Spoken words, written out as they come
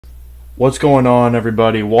What's going on,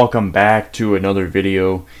 everybody? Welcome back to another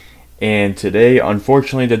video. And today,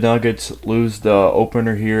 unfortunately, the Nuggets lose the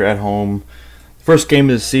opener here at home. First game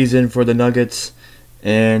of the season for the Nuggets,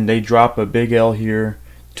 and they drop a big L here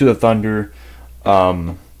to the Thunder.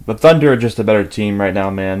 The Thunder are just a better team right now,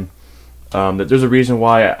 man. There's a reason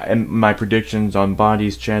why in my predictions on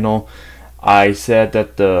Bondi's channel, I said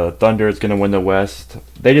that the Thunder is going to win the West.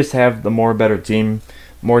 They just have the better team,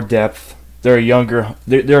 more depth. They're a younger,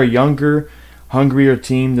 hungrier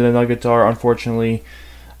team than the Nuggets are. Unfortunately,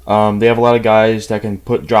 they have a lot of guys that can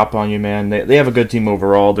drop on you, man. They have a good team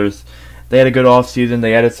overall. They had a good offseason.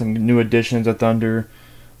 They added some new additions at Thunder.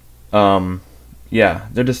 Yeah,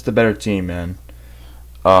 they're just a better team, man.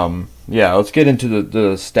 Yeah, let's get into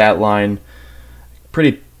the stat line.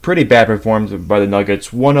 Pretty bad performance by the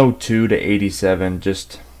Nuggets. 102 to 87.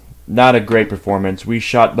 Just not a great performance. We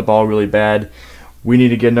shot the ball really bad. We need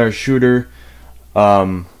to get another shooter.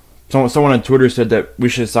 Someone on Twitter said that we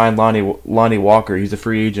should sign Lonnie Walker. He's a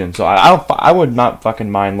free agent, so I would not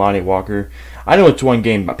fucking mind Lonnie Walker. I know it's one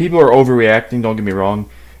game, but people are overreacting. Don't get me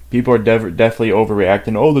wrong. People are definitely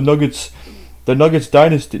overreacting. Oh, the Nuggets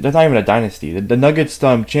dynasty. That's not even a dynasty. The Nuggets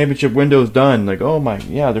championship window is done. Like, oh my,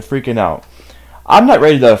 yeah, they're freaking out. I'm not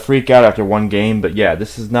ready to freak out after one game, but yeah,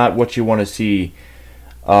 this is not what you want to see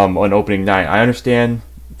on opening night. I understand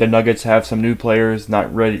the Nuggets have some new players,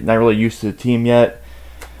 not really used to the team yet.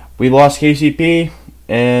 We lost KCP,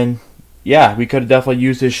 and yeah, we could have definitely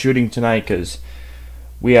used his shooting tonight because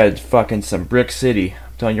we had fucking some brick city.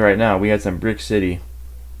 I'm telling you right now, we had some brick city.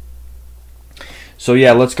 So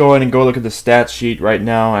yeah, let's go ahead and go look at the stat sheet right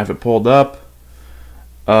now. I have it pulled up.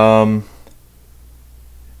 Chet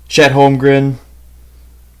Holmgren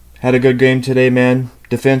had a good game today, man,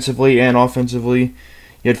 defensively and offensively.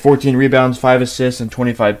 He had 14 rebounds, 5 assists, and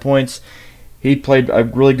 25 points. He played a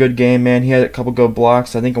really good game, man. He had a couple good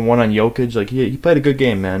blocks. I think one on Jokic. Like he played a good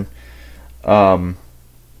game, man. What's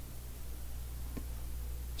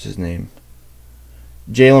his name?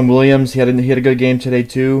 Jalen Williams. He had a good game today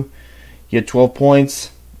too. He had 12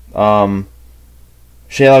 points.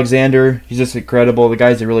 Shea Alexander. He's just incredible. The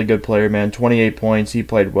guy's a really good player, man. 28 points. He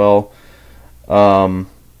played well.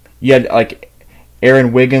 You had like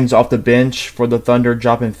Aaron Wiggins off the bench for the Thunder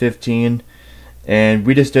dropping 15. And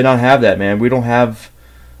we just did not have that, man. We don't have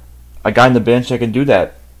a guy on the bench that can do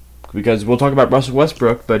that. Because we'll talk about Russell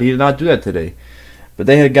Westbrook, but he did not do that today. But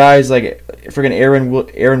they had guys like freaking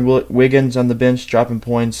Aaron Wiggins on the bench dropping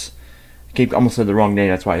points. I almost said the wrong name.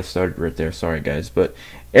 That's why I started right there. Sorry, guys. But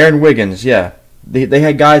Aaron Wiggins, yeah. They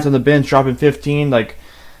had guys on the bench dropping 15. Like,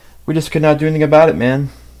 we just could not do anything about it, man.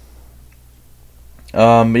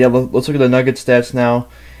 But yeah, let's look at the Nuggets stats now.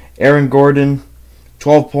 Aaron Gordon,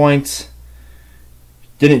 12 points.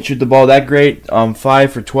 Didn't shoot the ball that great.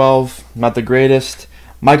 5 for 12, not the greatest.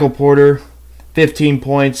 Michael Porter, 15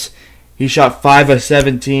 points. He shot 5 of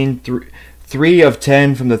 17, 3 of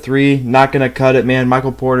 10 from the 3. Not going to cut it, man.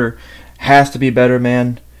 Michael Porter has to be better,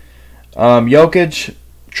 man. Jokic,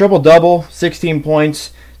 triple-double, 16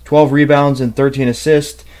 points, 12 rebounds, and 13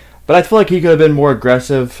 assists. But I feel like he could have been more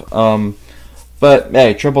aggressive. But,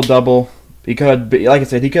 hey, triple-double. He could, like I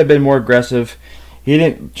said, he could have been more aggressive. He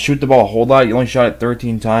didn't shoot the ball a whole lot. He only shot it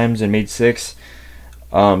 13 times and made 6.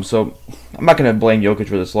 So I'm not going to blame Jokic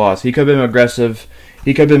for this loss. He could have been aggressive.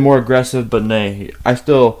 He could have been more aggressive, but nay, I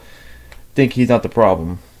still think he's not the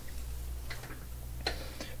problem.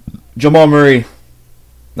 Jamal Murray,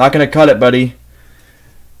 not going to cut it, buddy.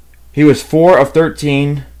 He was 4 of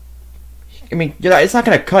 13. I mean, it's not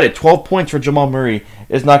going to cut it. 12 points for Jamal Murray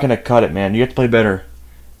is not going to cut it, man. You have to play better.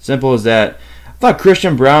 Simple as that. I thought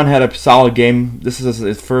Christian Braun had a solid game. This is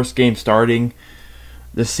his first game starting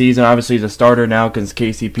this season. Obviously, he's a starter now because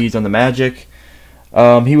KCP's on the Magic.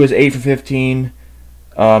 He was 8 for 15.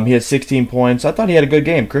 He had 16 points. I thought he had a good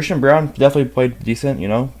game. Christian Braun definitely played decent, you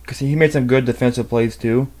know, because he made some good defensive plays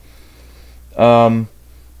too. But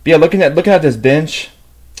yeah, looking at this bench,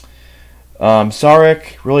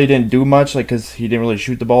 Saric really didn't do much, like because he didn't really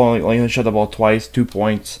shoot the ball. Only shot the ball twice, 2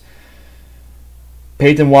 points.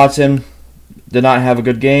 Peyton Watson did not have a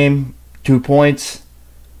good game, 2 points.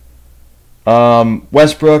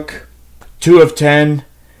 Westbrook, 2 of 10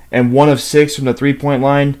 and 1 of 6 from the 3-point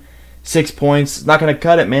line, 6 points. Not going to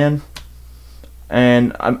cut it, man.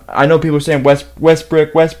 And I know people are saying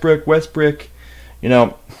Westbrook. You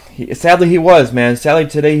know, sadly he was, man. Sadly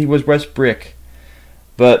today he was Westbrook.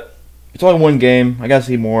 But it's only one game. I got to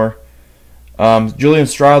see more. Julian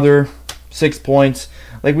Strawther, 6 points.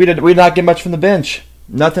 Like we did not get much from the bench.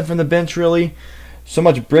 Nothing from the bench really. So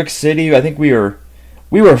much brick city. I think we were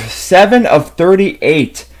 7 of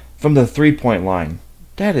 38 from the 3-point line.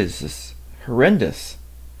 That is just horrendous.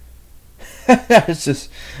 It's just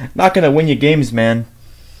not going to win you games, man.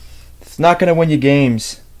 It's not going to win you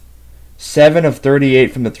games. 7 of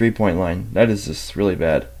 38 from the three-point line. That is just really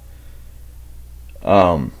bad.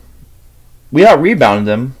 We out-rebounded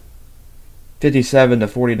them, 57 to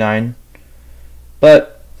 49.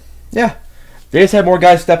 But yeah, they just had more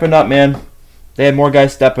guys stepping up, man. They had more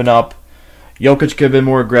guys stepping up. Jokic could have been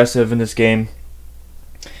more aggressive in this game.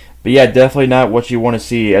 But yeah, definitely not what you want to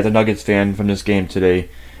see as a Nuggets fan from this game today.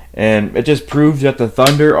 And it just proves that the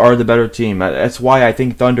Thunder are the better team. That's why I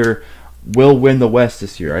think Thunder will win the West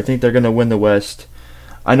this year. I think they're going to win the West.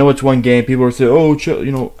 I know it's one game. People are saying, "Oh,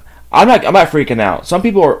 you know," I'm not freaking out. Some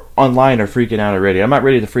people are online are freaking out already. I'm not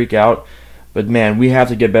ready to freak out. But man, we have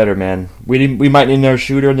to get better, man. We might need another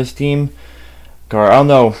shooter in this team. I don't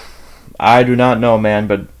know. I do not know, man.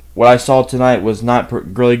 But what I saw tonight was not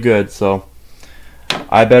really good. So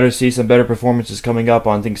I better see some better performances coming up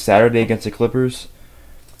on, I think, Saturday against the Clippers.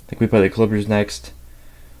 I think we play the Clippers next.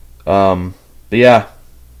 But yeah,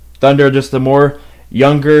 Thunder are just a more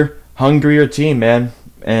younger, hungrier team, man.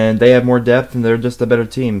 And they have more depth, and they're just a better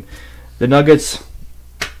team. The Nuggets,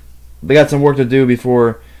 they got some work to do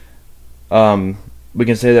before we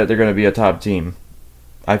can say that they're going to be a top team,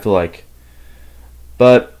 I feel like.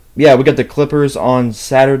 But yeah, we got the Clippers on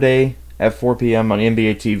Saturday at 4 p.m. on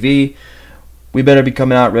NBA TV. We better be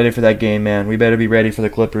coming out ready for that game, man. We better be ready for the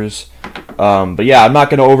Clippers. But yeah, I'm not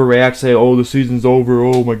going to overreact, say, "Oh, the season's over.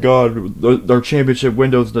 Oh, my God, their championship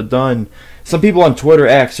window's done." Some people on Twitter,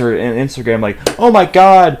 X, or Instagram like, "Oh, my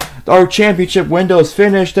God, our championship window's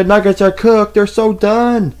finished. The Nuggets are cooked. They're so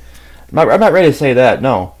done." I'm not ready to say that,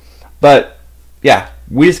 no. But yeah,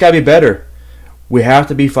 we just got to be better. We have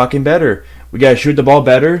to be fucking better. We got to shoot the ball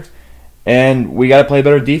better, and we got to play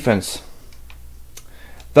better defense.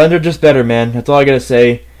 Thunder just better, man. That's all I got to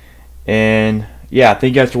say. And yeah,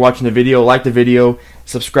 thank you guys for watching the video. Like the video,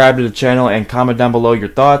 subscribe to the channel, and comment down below your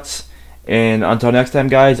thoughts. And until next time,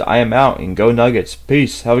 guys, I am out, and go Nuggets.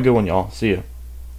 Peace. Have a good one, y'all. See ya.